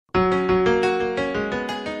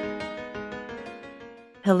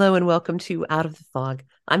Hello and welcome to Out of the Fog.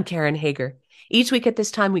 I'm Karen Hager. Each week at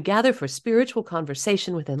this time, we gather for spiritual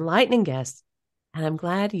conversation with enlightening guests, and I'm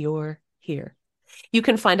glad you're here. You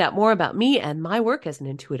can find out more about me and my work as an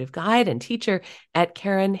intuitive guide and teacher at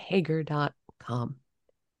karenhager.com.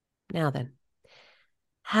 Now then,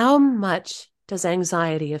 how much does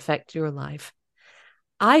anxiety affect your life?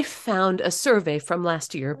 I found a survey from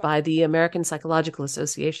last year by the American Psychological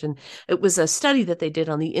Association. It was a study that they did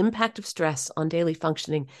on the impact of stress on daily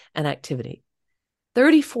functioning and activity.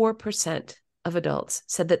 34% of adults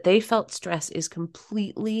said that they felt stress is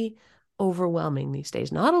completely overwhelming these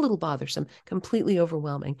days, not a little bothersome, completely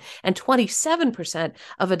overwhelming. And 27%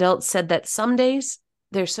 of adults said that some days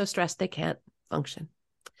they're so stressed they can't function.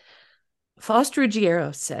 Faust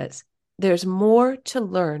Ruggiero says, there's more to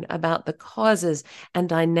learn about the causes and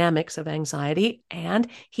dynamics of anxiety, and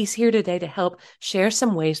he's here today to help share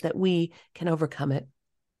some ways that we can overcome it.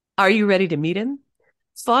 Are you ready to meet him?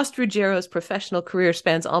 Faust Ruggiero's professional career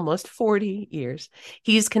spans almost 40 years.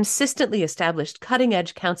 He's consistently established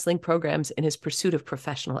cutting-edge counseling programs in his pursuit of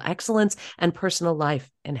professional excellence and personal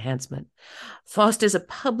life enhancement. Faust is a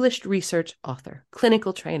published research author,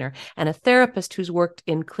 clinical trainer, and a therapist who's worked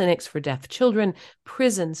in clinics for deaf children,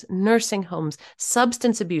 prisons, nursing homes,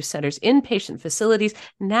 substance abuse centers, inpatient facilities,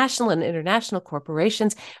 national and international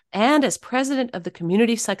corporations, and as president of the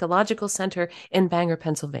Community Psychological Center in Bangor,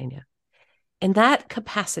 Pennsylvania. In that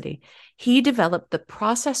capacity, he developed the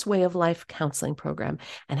Process Way of Life counseling program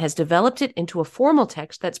and has developed it into a formal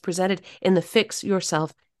text that's presented in the Fix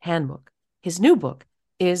Yourself Handbook. His new book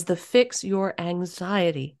is the Fix Your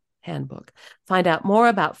Anxiety Handbook. Find out more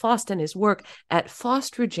about Faust and his work at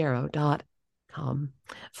faustruggiero.com.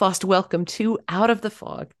 Faust, welcome to Out of the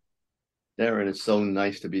Fog. Darren, it's so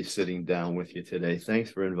nice to be sitting down with you today.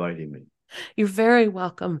 Thanks for inviting me. You're very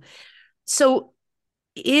welcome. So,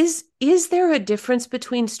 is there a difference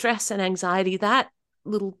between stress and anxiety? That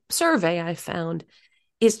little survey I found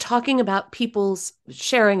is talking about people's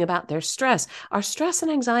sharing about their stress. Are stress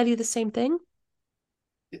and anxiety the same thing?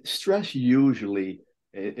 Stress usually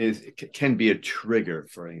can be a trigger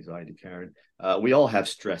for anxiety, Karen. We all have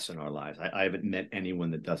stress in our lives. I haven't met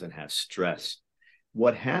anyone that doesn't have stress.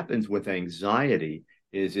 What happens with anxiety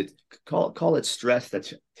is call it stress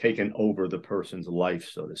that's taken over the person's life,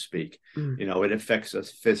 so to speak. It affects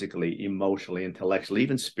us physically, emotionally, intellectually,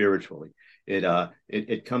 even spiritually.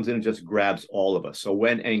 It comes in and just grabs all of us. So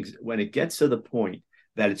when it gets to the point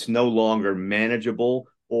that it's no longer manageable,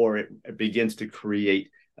 or it begins to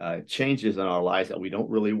create changes in our lives that we don't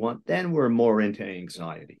really want, then we're more into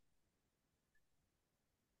anxiety.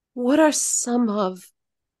 What are some of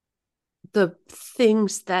the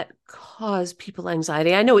things that cause people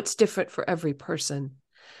anxiety? I know it's different for every person,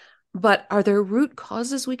 but are there root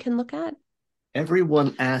causes we can look at?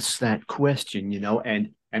 Everyone asks that question,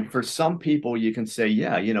 and for some people you can say,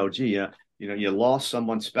 yeah, you lost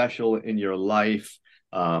someone special in your life.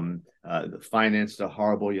 The finances are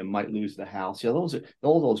horrible. You might lose the house. All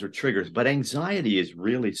those are triggers. But anxiety is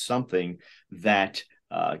really something that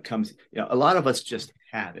comes. A lot of us just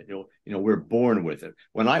have it. We're born with it.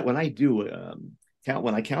 When I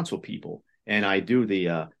counsel people and I do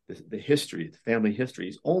the history, the family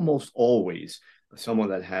histories, almost always someone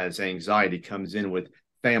that has anxiety comes in with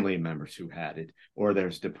family members who had it, or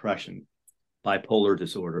there's depression, bipolar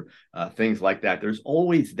disorder, things like that. There's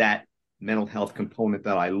always that mental health component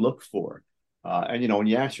that I look for. And when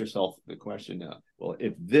you ask yourself the question, well,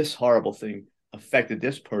 if this horrible thing affected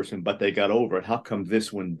this person, but they got over it, how come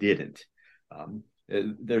this one didn't?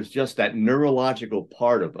 There's just that neurological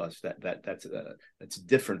part of us that's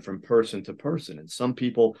different from person to person. And some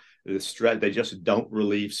people, the stress, they just don't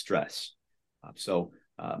relieve stress. So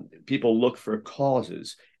people look for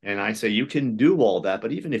causes, and I say you can do all that,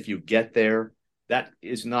 but even if you get there, that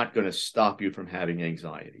is not going to stop you from having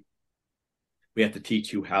anxiety. We have to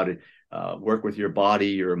teach you how to work with your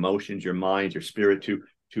body, your emotions, your mind, your spirit to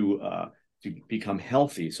become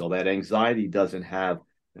healthy, so that anxiety doesn't have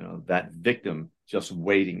that victim just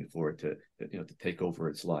waiting for it to take over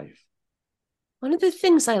its life. One of the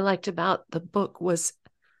things I liked about the book was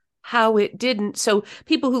how it didn't. So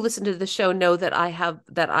people who listen to the show know that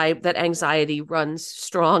that anxiety runs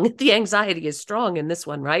strong. The anxiety is strong in this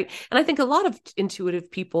one, right? And I think a lot of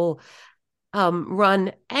intuitive people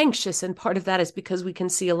run anxious, and part of that is because we can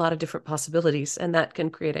see a lot of different possibilities, and that can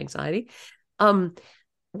create anxiety. One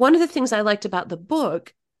of the things I liked about the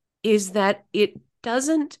book is that it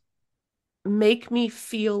doesn't make me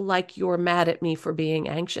feel like you're mad at me for being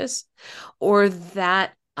anxious, or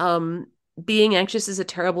that being anxious is a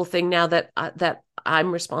terrible thing now that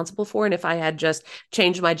I'm responsible for. And if I had just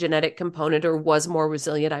changed my genetic component or was more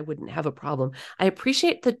resilient, I wouldn't have a problem. I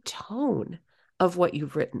appreciate the tone of what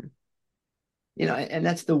you've written. And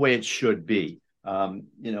that's the way it should be.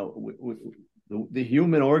 The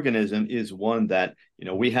human organism is one that,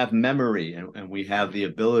 we have memory, and we have the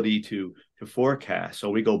ability to forecast. So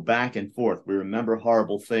we go back and forth. We remember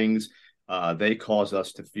horrible things. They cause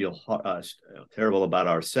us to feel terrible about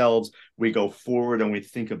ourselves. We go forward and we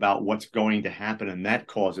think about what's going to happen, and that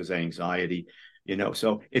causes anxiety.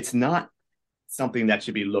 So it's not something that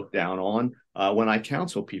should be looked down on. When I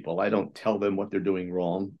counsel people, I don't tell them what they're doing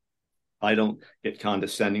wrong. I don't get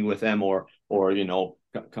condescending with them or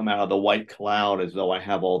come out of the white cloud as though I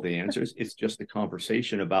have all the answers. It's just a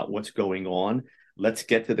conversation about what's going on. Let's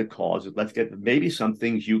get to the causes. Let's get maybe some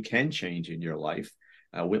things you can change in your life.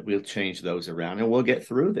 We'll change those around, and we'll get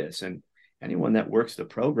through this. And anyone that works the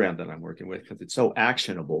program that I'm working with, because it's so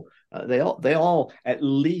actionable, they all at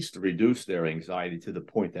least reduce their anxiety to the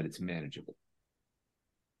point that it's manageable.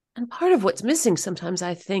 And part of what's missing sometimes,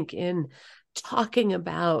 I think, in talking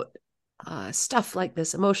about stuff like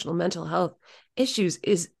this, emotional, mental health issues,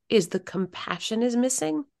 is the compassion is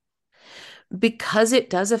missing. Because it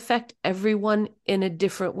does affect everyone in a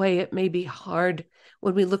different way, it may be hard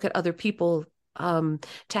when we look at other people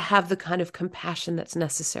to have the kind of compassion that's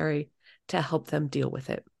necessary to help them deal with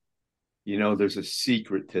it. There's a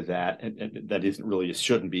secret to that, and that isn't really, it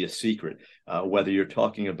shouldn't be a secret. Whether you're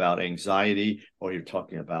talking about anxiety or you're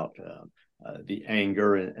talking about the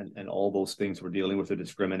anger and all those things we're dealing with, the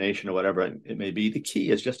discrimination or whatever it may be, the key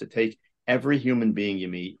is just to take every human being you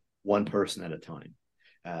meet one person at a time.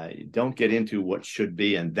 Don't get into what should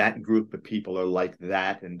be, and that group of people are like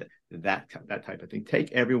that, and that type of thing.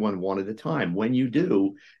 Take everyone one at a time. When you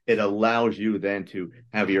do, it allows you then to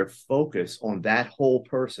have your focus on that whole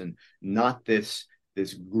person, not this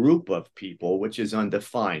group of people, which is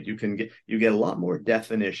undefined. You get a lot more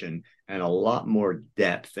definition and a lot more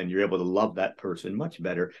depth, and you're able to love that person much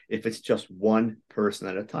better if it's just one person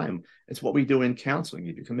at a time. It's what we do in counseling.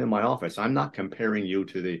 If you come in my office, I'm not comparing you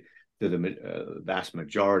to the vast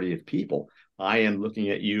majority of people. I am looking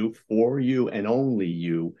at you, for you, and only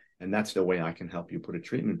you, and that's the way I can help you put a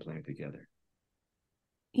treatment plan together.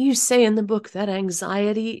 You say in the book that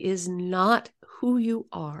anxiety is not who you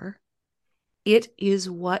are. It is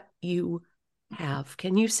what you have.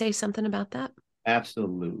 Can you say something about that?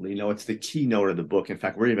 Absolutely. It's the keynote of the book. In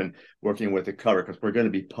fact, we're even working with the cover because we're going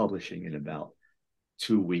to be publishing in about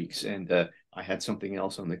 2 weeks. And I had something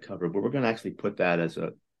else on the cover, but we're going to actually put that as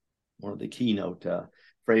one of the keynote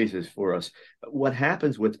phrases for us. What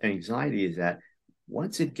happens with anxiety is that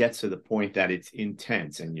once it gets to the point that it's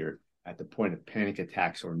intense and you're at the point of panic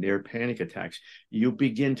attacks or near panic attacks, you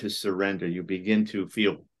begin to surrender. You begin to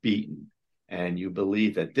feel beaten, and you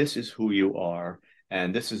believe that this is who you are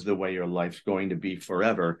and this is the way your life's going to be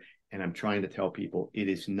forever. And I'm trying to tell people it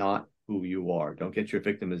is not who you are. Don't get your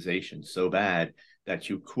victimization so bad that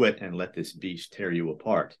you quit and let this beast tear you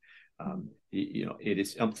apart. It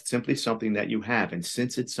is simply something that you have. And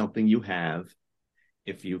since it's something you have,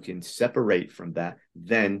 if you can separate from that,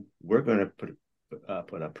 then we're going to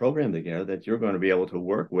put a program together that you're going to be able to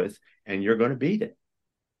work with, and you're going to beat it.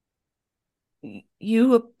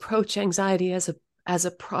 You approach anxiety as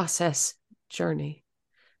a process journey.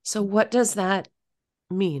 So what does that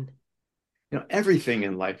mean? Everything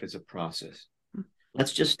in life is a process.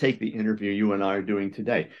 Let's just take the interview you and I are doing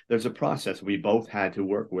today. There's a process we both had to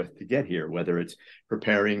work with to get here, whether it's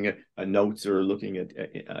preparing notes or looking at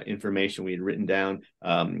information we had written down,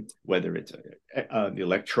 whether it's the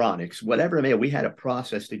electronics, whatever it may be. We had a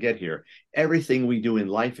process to get here. Everything we do in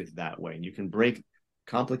life is that way. And you can break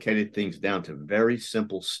complicated things down to very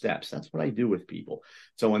simple steps. That's what I do with people.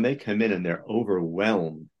 So when they come in and they're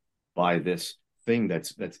overwhelmed by this thing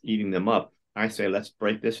that's eating them up, I say, let's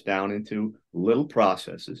break this down into little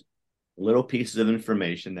processes, little pieces of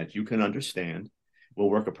information that you can understand. We'll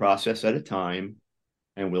work a process at a time,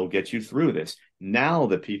 and we'll get you through this. Now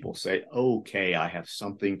the people say, okay, I have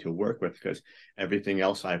something to work with, because everything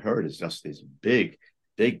else I've heard is just this big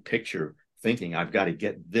picture thinking. I've got to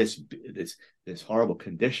get this horrible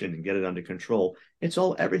condition and get it under control.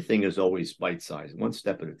 Everything is always bite-sized, one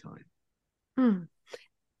step at a time.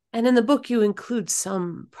 And in the book, you include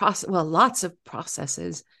lots of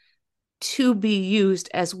processes to be used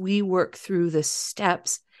as we work through the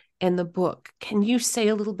steps in the book. Can you say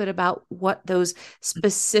a little bit about what those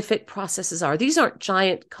specific processes are? These aren't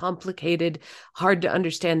giant, complicated, hard to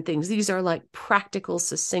understand things. These are like practical,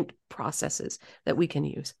 succinct processes that we can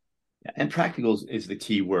use. And practical is the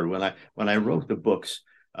key word. When I wrote the books,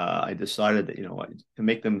 I decided that to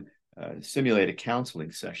make them simulate a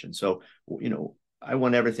counseling session. So I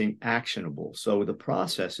want everything actionable. So the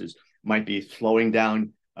processes might be slowing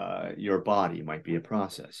down your body might be a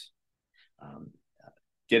process. Um,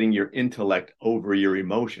 Getting your intellect over your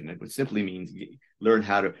emotion. It would simply means learn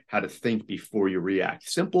how to think before you react.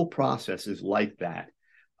 Simple processes like that.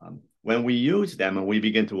 When we use them and we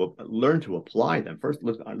begin to learn to apply them, first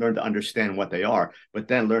learn to understand what they are, but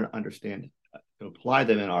then learn to understand to apply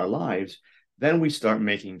them in our lives, then we start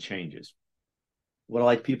making changes. What I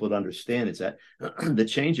like people to understand is that the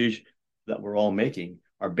changes that we're all making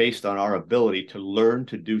are based on our ability to learn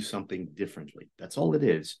to do something differently. That's all it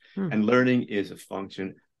is. And learning is a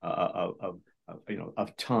function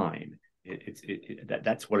of time.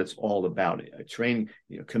 That's what it's all about. A training,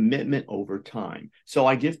 commitment over time. So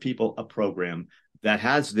I give people a program that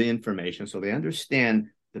has the information so they understand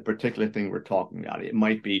the particular thing we're talking about. It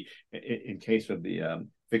might be, in case of the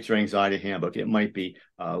Fix Your Anxiety Handbook, it might be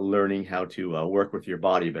learning how to work with your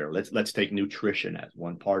body better. Let's take nutrition as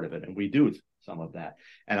one part of it, and we do some of that.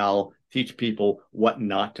 And I'll teach people what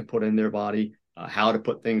not to put in their body, how to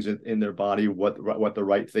put things in their body, what the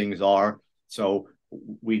right things are. So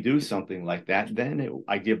we do something like that. Then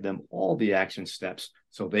I give them all the action steps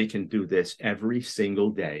so they can do this every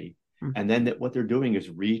single day. And then what they're doing is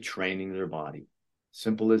retraining their body.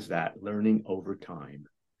 Simple as that, learning over time.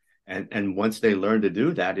 And once they learn to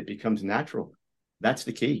do that, it becomes natural. That's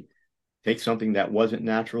the key. Take something that wasn't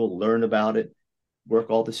natural, learn about it,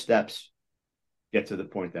 work all the steps, get to the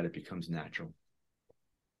point that it becomes natural.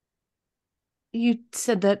 You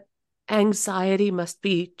said that anxiety must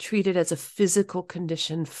be treated as a physical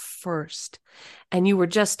condition first. And you were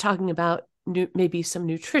just talking about maybe some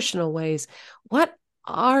nutritional ways. What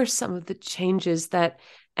are some of the changes that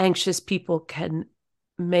anxious people can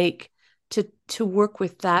make to work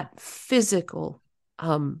with that physical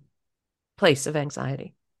place of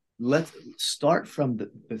anxiety? Let's start from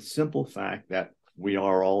the simple fact that we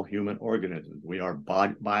are all human organisms. We are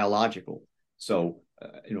biological. So,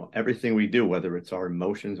 everything we do, whether it's our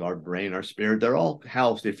emotions, our brain, our spirit, they're all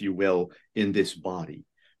housed, if you will, in this body.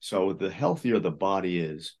 So the healthier the body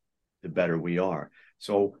is, the better we are.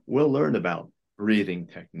 So we'll learn about breathing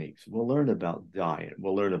techniques. We'll learn about diet.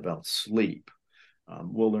 We'll learn about sleep.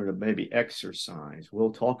 We'll learn maybe exercise.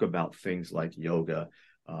 We'll talk about things like yoga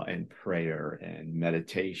and prayer and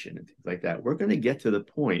meditation and things like that. We're going to get to the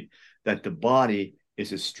point that the body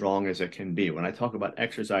is as strong as it can be. When I talk about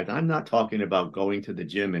exercise, I'm not talking about going to the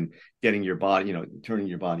gym and getting your body, turning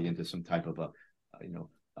your body into some type of a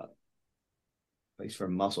place for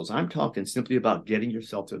muscles. I'm talking simply about getting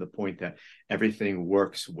yourself to the point that everything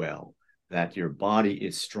works well, that your body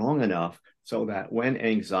is strong enough so that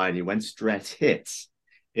when stress hits,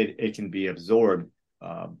 it can be absorbed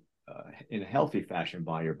in a healthy fashion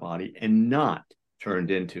by your body and not turned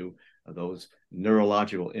into those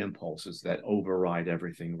neurological impulses that override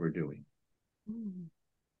everything we're doing.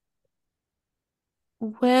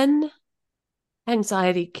 When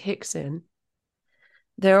anxiety kicks in,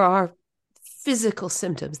 there are physical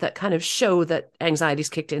symptoms that kind of show that anxiety's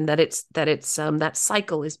kicked in, that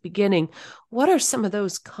cycle is beginning. What are some of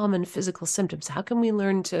those common physical symptoms? How can we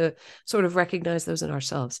learn to sort of recognize those in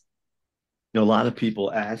ourselves? A lot of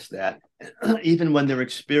people ask that even when they're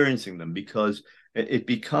experiencing them, because it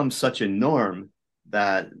becomes such a norm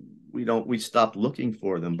that we stop looking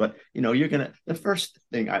for them. But the first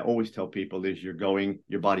thing I always tell people is your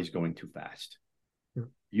body's going too fast.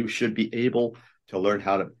 You should be able to learn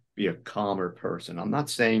how to be a calmer person. I'm not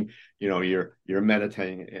saying you're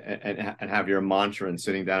meditating and have your mantra and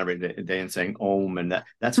sitting down every day and saying Om, and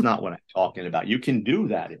that's not what I'm talking about. You can do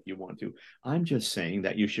that if you want to. I'm just saying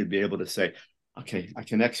that you should be able to say, okay, I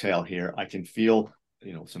can exhale here. I can feel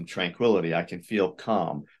some tranquility. I can feel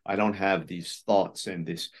calm. I don't have these thoughts and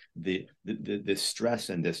this stress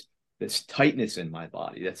and this tightness in my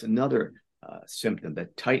body. That's another symptom,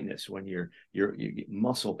 that tightness when you get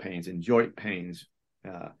muscle pains and joint pains.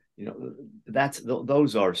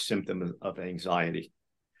 Those are symptoms of anxiety.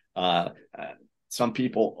 Some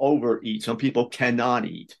people overeat. Some people cannot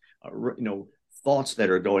eat. Thoughts that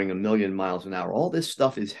are going a million miles an hour. All this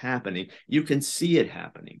stuff is happening. You can see it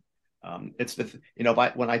happening.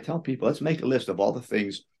 When I tell people, let's make a list of all the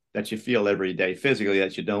things that you feel every day physically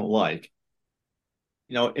that you don't like.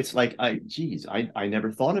 It's like, I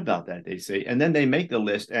never thought about that, they say. And then they make the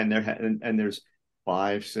list and there's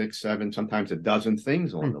 5, 6, 7, sometimes a dozen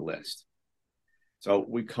things on the list. So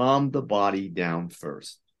we calm the body down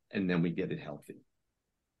first and then we get it healthy.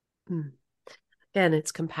 Again,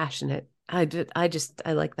 it's compassionate. I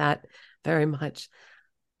like that very much.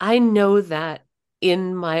 I know that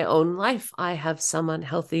in my own life, I have some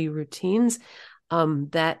unhealthy routines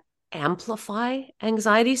that amplify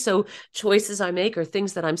anxiety. So choices I make are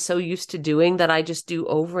things that I'm so used to doing that I just do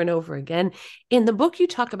over and over again. In the book, you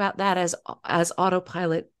talk about that as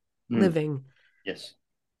autopilot Mm, living. yes.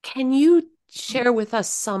 Can you share with us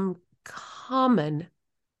some common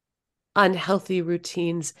unhealthy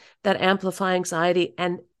routines that amplify anxiety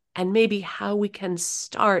and maybe how we can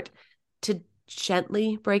start to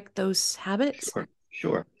gently break those habits? Sure,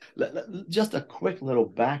 sure. Just a quick little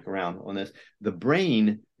background on this. The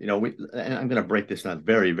brain, and I'm going to break this down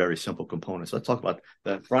very, very simple components. Let's talk about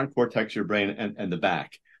the front cortex of your brain and the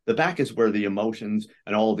back. The back is where the emotions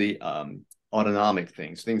and all the autonomic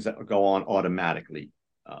things that go on automatically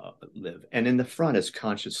live. And in the front is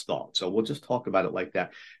conscious thought. So we'll just talk about it like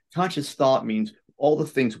that. Conscious thought means all the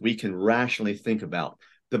things we can rationally think about.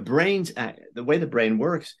 The way the brain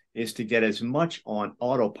works is to get as much on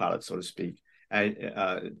autopilot, so to speak,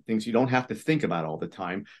 things you don't have to think about all the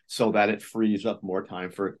time, so that it frees up more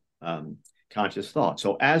time for conscious thought.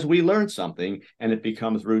 So as we learn something and it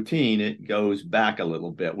becomes routine, it goes back a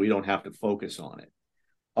little bit. We don't have to focus on it.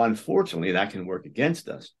 Unfortunately, that can work against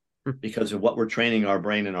us because of what we're training our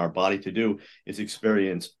brain and our body to do is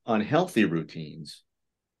experience unhealthy routines.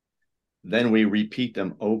 Then we repeat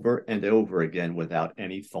them over and over again without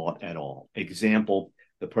any thought at all. Example,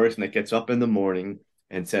 the person that gets up in the morning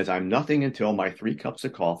and says, I'm nothing until my 3 cups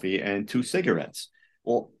of coffee and 2 cigarettes.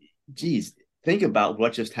 Well, geez, think about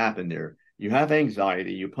what just happened there. You have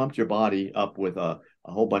anxiety, you pumped your body up with a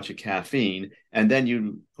whole bunch of caffeine, and then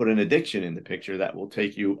you put an addiction in the picture that will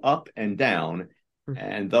take you up and down.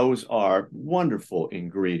 And those are wonderful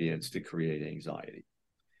ingredients to create anxiety.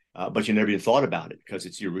 But you never even thought about it because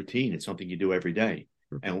it's your routine. It's something you do every day.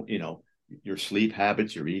 And, your sleep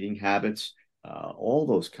habits, your eating habits, all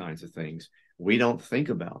those kinds of things, we don't think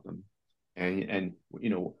about them. And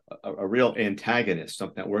a real antagonist,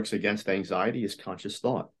 something that works against anxiety is conscious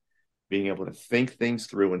thought. Being able to think things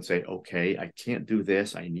through and say, okay, I can't do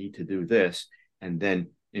this. I need to do this. And then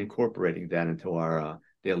incorporating that into our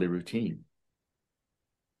daily routine.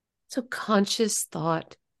 So conscious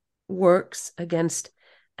thought works against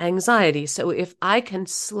anxiety. So if I can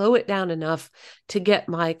slow it down enough to get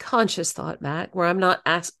my conscious thought back, where I'm not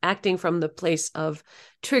acting from the place of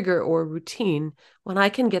trigger or routine, when I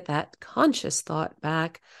can get that conscious thought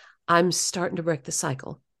back, I'm starting to break the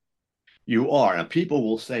cycle. You are. And people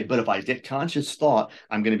will say, but if I get conscious thought,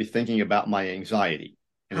 I'm going to be thinking about my anxiety.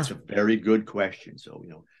 And it's Huh. a very good question. So,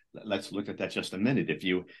 let's look at that just a minute.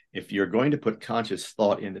 If you're going to put conscious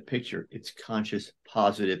thought in the picture, it's conscious,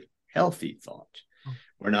 positive, healthy thought.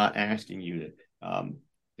 We're not asking you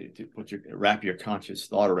to wrap your conscious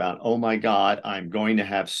thought around, oh my God, I'm going to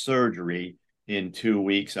have surgery in 2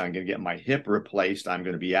 weeks. I'm going to get my hip replaced. I'm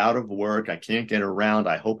going to be out of work. I can't get around.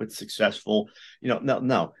 I hope it's successful.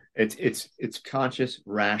 No. It's conscious,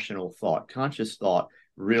 rational thought. Conscious thought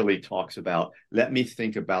really talks about, let me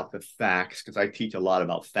think about the facts, because I teach a lot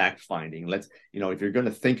about fact finding. If you're going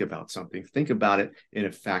to think about something, think about it in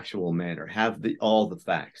a factual manner. Have all the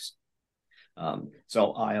facts.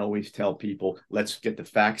 So I always tell people, let's get the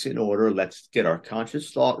facts in order. Let's get our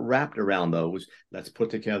conscious thought wrapped around those. Let's put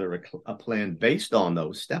together a plan based on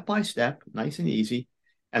those, step by step, nice and easy.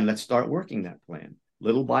 And let's start working that plan.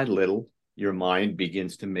 Little by little, your mind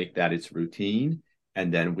begins to make that its routine.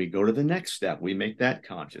 And then we go to the next step. We make that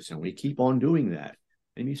conscious and we keep on doing that.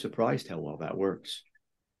 And you'd be surprised how well that works.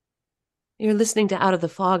 You're listening to Out of the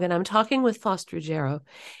Fog, and I'm talking with Faust Ruggiero.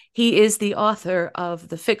 He is the author of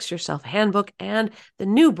the Fix Yourself Handbook and the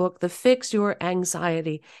new book, the Fix Your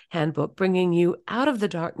Anxiety Handbook, bringing you out of the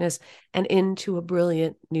darkness and into a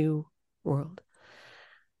brilliant new world.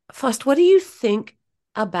 Faust, what do you think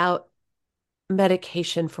about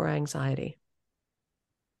medication for anxiety?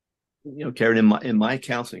 Karen, in my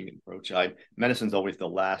counseling approach, medicine's always the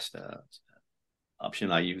last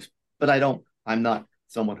option I use, but I'm not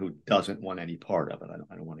someone who doesn't want any part of it.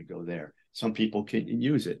 I don't want to go there. Some people can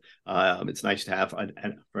use it. It's nice to have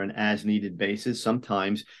for an as needed basis.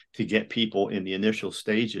 Sometimes to get people in the initial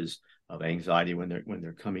stages of anxiety when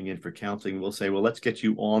they're coming in for counseling, we'll say, well, let's get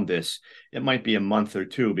you on this. It might be a month or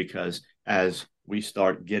two, because as we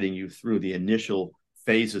start getting you through the initial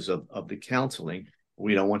phases of the counseling,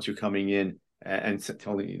 we don't want you coming in and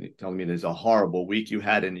telling me there's a horrible week you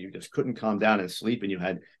had and you just couldn't calm down and sleep and you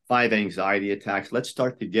had 5 anxiety attacks. Let's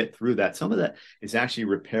start to get through that. Some of that is actually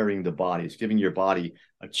repairing the body. It's giving your body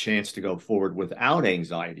a chance to go forward without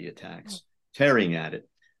anxiety attacks, tearing at it.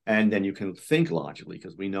 And then you can think logically,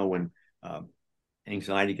 because we know when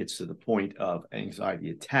anxiety gets to the point of anxiety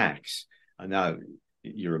attacks, now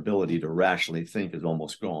your ability to rationally think is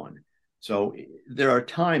almost gone. So there are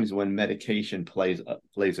times when medication plays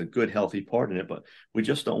a good, healthy part in it, but we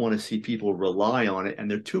just don't want to see people rely on it. And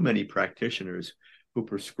there are too many practitioners who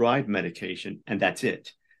prescribe medication, and that's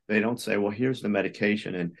it. They don't say, well, here's the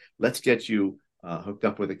medication, and let's get you hooked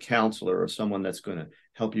up with a counselor or someone that's going to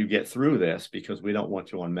help you get through this, because we don't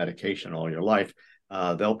want you on medication all your life.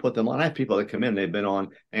 They'll put them on. I have people that come in, they've been on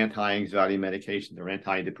anti-anxiety medications or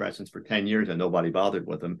antidepressants for 10 years and nobody bothered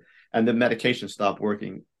with them. And the medication stopped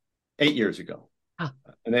working 8 years ago,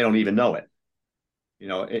 and they don't even know it.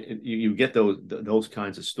 You get those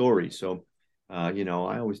kinds of stories. So, I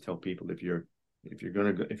always tell people, if you're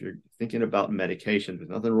thinking about medication, there's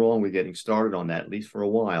nothing wrong with getting started on that, at least for a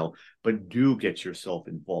while. But do get yourself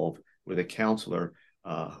involved with a counselor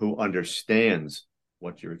who understands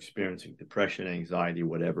what you're experiencing, depression, anxiety,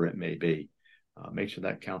 whatever it may be. Make sure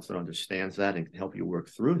that counselor understands that and can help you work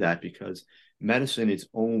through that, because medicine is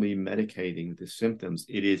only medicating the symptoms.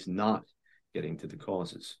 It is not getting to the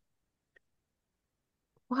causes.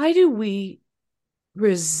 Why do we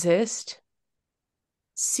resist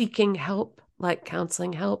seeking help, like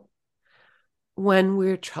counseling help, when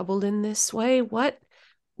we're troubled in this way? What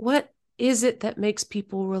is it that makes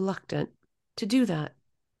people reluctant to do that?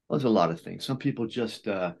 Well, there's a lot of things. Some people just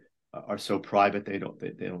are so private, they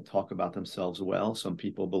don't talk about themselves well. Some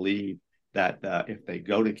people believe that if they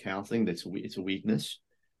go to counseling, it's a weakness.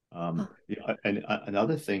 And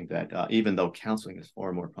another thing that even though counseling is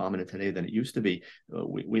far more prominent today than it used to be,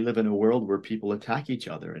 we live in a world where people attack each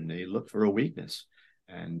other and they look for a weakness.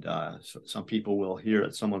 And so some people will hear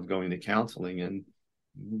that someone's going to counseling, and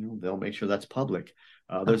they'll make sure that's public.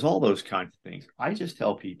 There's all those kinds of things. I just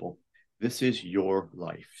tell people, this is your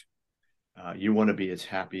life. You want to be as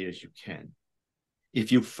happy as you can.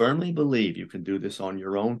 If you firmly believe you can do this on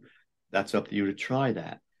your own, that's up to you to try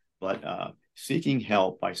that. But seeking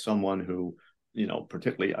help by someone who,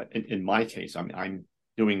 particularly in my case, I'm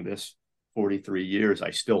doing this 43 years.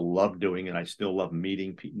 I still love doing it. I still love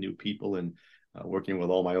meeting new people and working with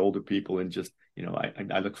all my older people. And just,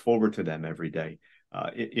 I look forward to them every day.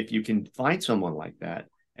 If you can find someone like that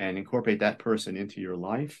and incorporate that person into your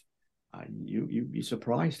life, you'd be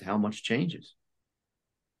surprised how much changes.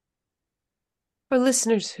 For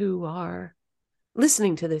listeners who are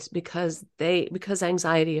listening to this because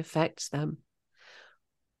anxiety affects them,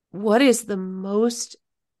 what is the most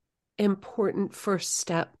important first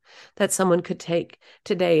step that someone could take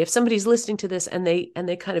today? If somebody's listening to this and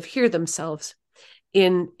they kind of hear themselves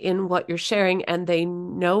in what you're sharing, and they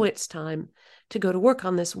know it's time to go to work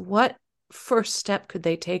on this, what first step could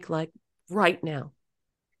they take, like right now?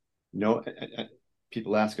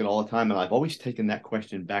 People ask it all the time, and I've always taken that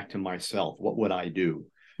question back to myself. What would I do?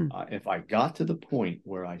 If I got to the point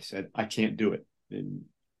where I said, I can't do it, then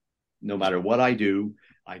no matter what I do,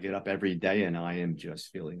 I get up every day and I am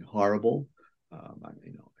just feeling horrible.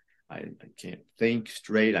 I can't think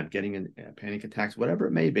straight. I'm getting in panic attacks, whatever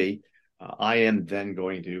it may be. I am then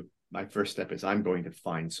my first step is I'm going to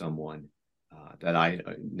find someone that I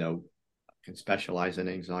know can specialize in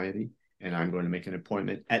anxiety, and I'm going to make an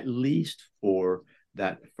appointment, at least for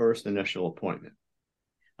that first initial appointment.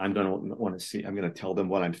 I'm going to tell them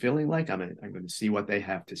what I'm feeling like. I'm going to see what they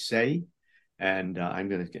have to say, and I'm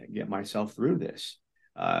going to get myself through this.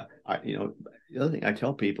 The other thing I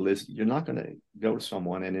tell people is, you're not going to go to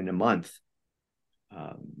someone and in a month,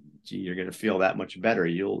 you're going to feel that much better.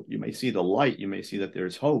 You may see the light, you may see that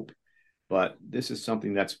there's hope, but this is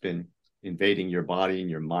something that's been invading your body and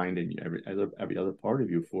your mind and every other part of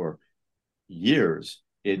you for years.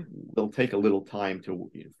 It will take a little time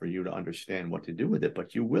for you to understand what to do with it,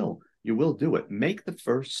 but you will do it. Make the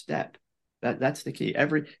first step. That's the key.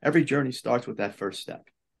 Every journey starts with that first step.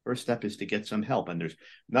 First step is to get some help, and there's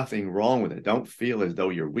nothing wrong with it. Don't feel as though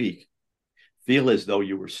you're weak. Feel as though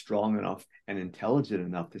you were strong enough and intelligent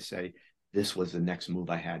enough to say, this was the next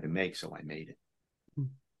move I had to make, so I made it.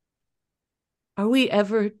 Are we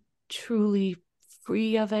ever truly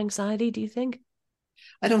free of anxiety, do you think?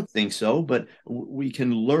 I don't think so, but we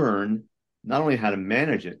can learn not only how to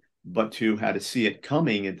manage it, but how to see it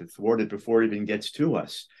coming and to thwart it before it even gets to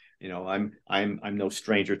us. I'm no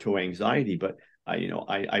stranger to anxiety, but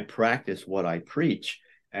I practice what I preach,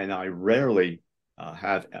 and I rarely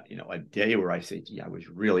have a day where I say, gee, I was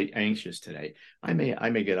really anxious today. I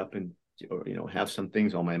may get up and have some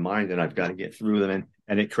things on my mind, and I've got to get through them,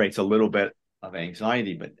 and it creates a little bit of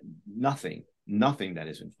anxiety, but nothing that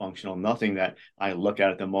isn't functional, nothing that I look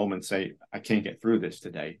at the moment and say, I can't get through this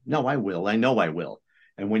today. No, I will. I know I will.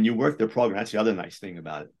 And when you work the program, that's the other nice thing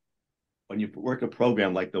about it. When you work a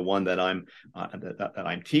program like the one that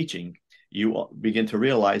I'm teaching, you begin to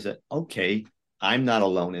realize that, okay, I'm not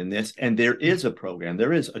alone in this. And there is a program,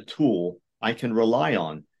 there is a tool I can rely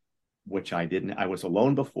on, which I didn't. I was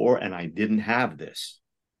alone before and I didn't have this.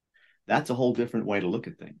 That's a whole different way to look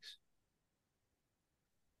at things.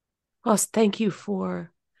 Ross, thank you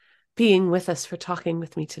for being with us, for talking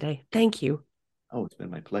with me today. Thank you. Oh, it's been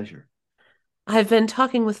my pleasure. I've been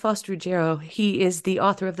talking with Faust Ruggiero. He is the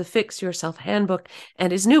author of the Fix Yourself Handbook,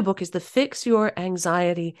 and his new book is the Fix Your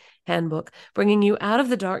Anxiety Handbook, bringing you out of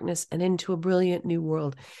the darkness and into a brilliant new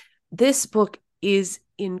world. This book is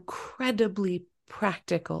incredibly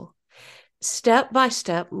practical, step by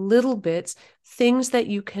step, little bits, things that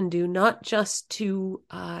you can do, not just to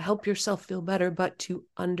help yourself feel better, but to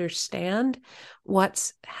understand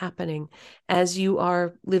what's happening as you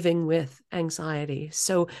are living with anxiety.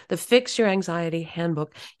 So the Fix Your Anxiety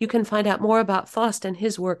Handbook, you can find out more about Faust and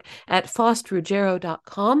his work at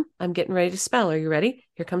faustruggiero.com. I'm getting ready to spell. Are you ready?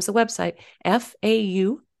 Here comes the website,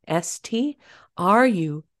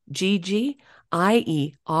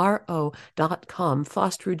 FAUSTRUGGIERO.com,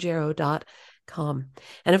 faustruggiero.com.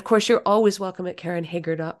 And of course, you're always welcome at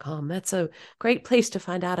KarenHager.com. That's a great place to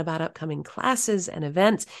find out about upcoming classes and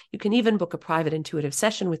events. You can even book a private intuitive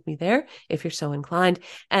session with me there if you're so inclined.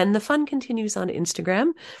 And the fun continues on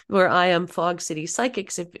Instagram, where I am Fog City Psychic.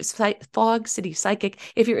 Fog City Psychic.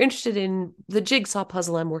 If you're interested in the jigsaw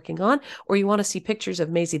puzzle I'm working on, or you want to see pictures of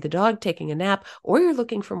Maisie the dog taking a nap, or you're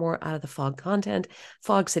looking for more out of the fog content,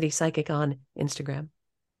 Fog City Psychic on Instagram.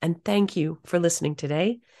 And thank you for listening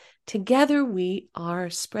today. Together, we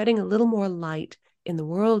are spreading a little more light in the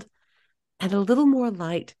world, and a little more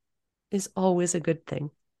light is always a good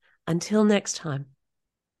thing. Until next time,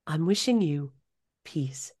 I'm wishing you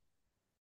peace.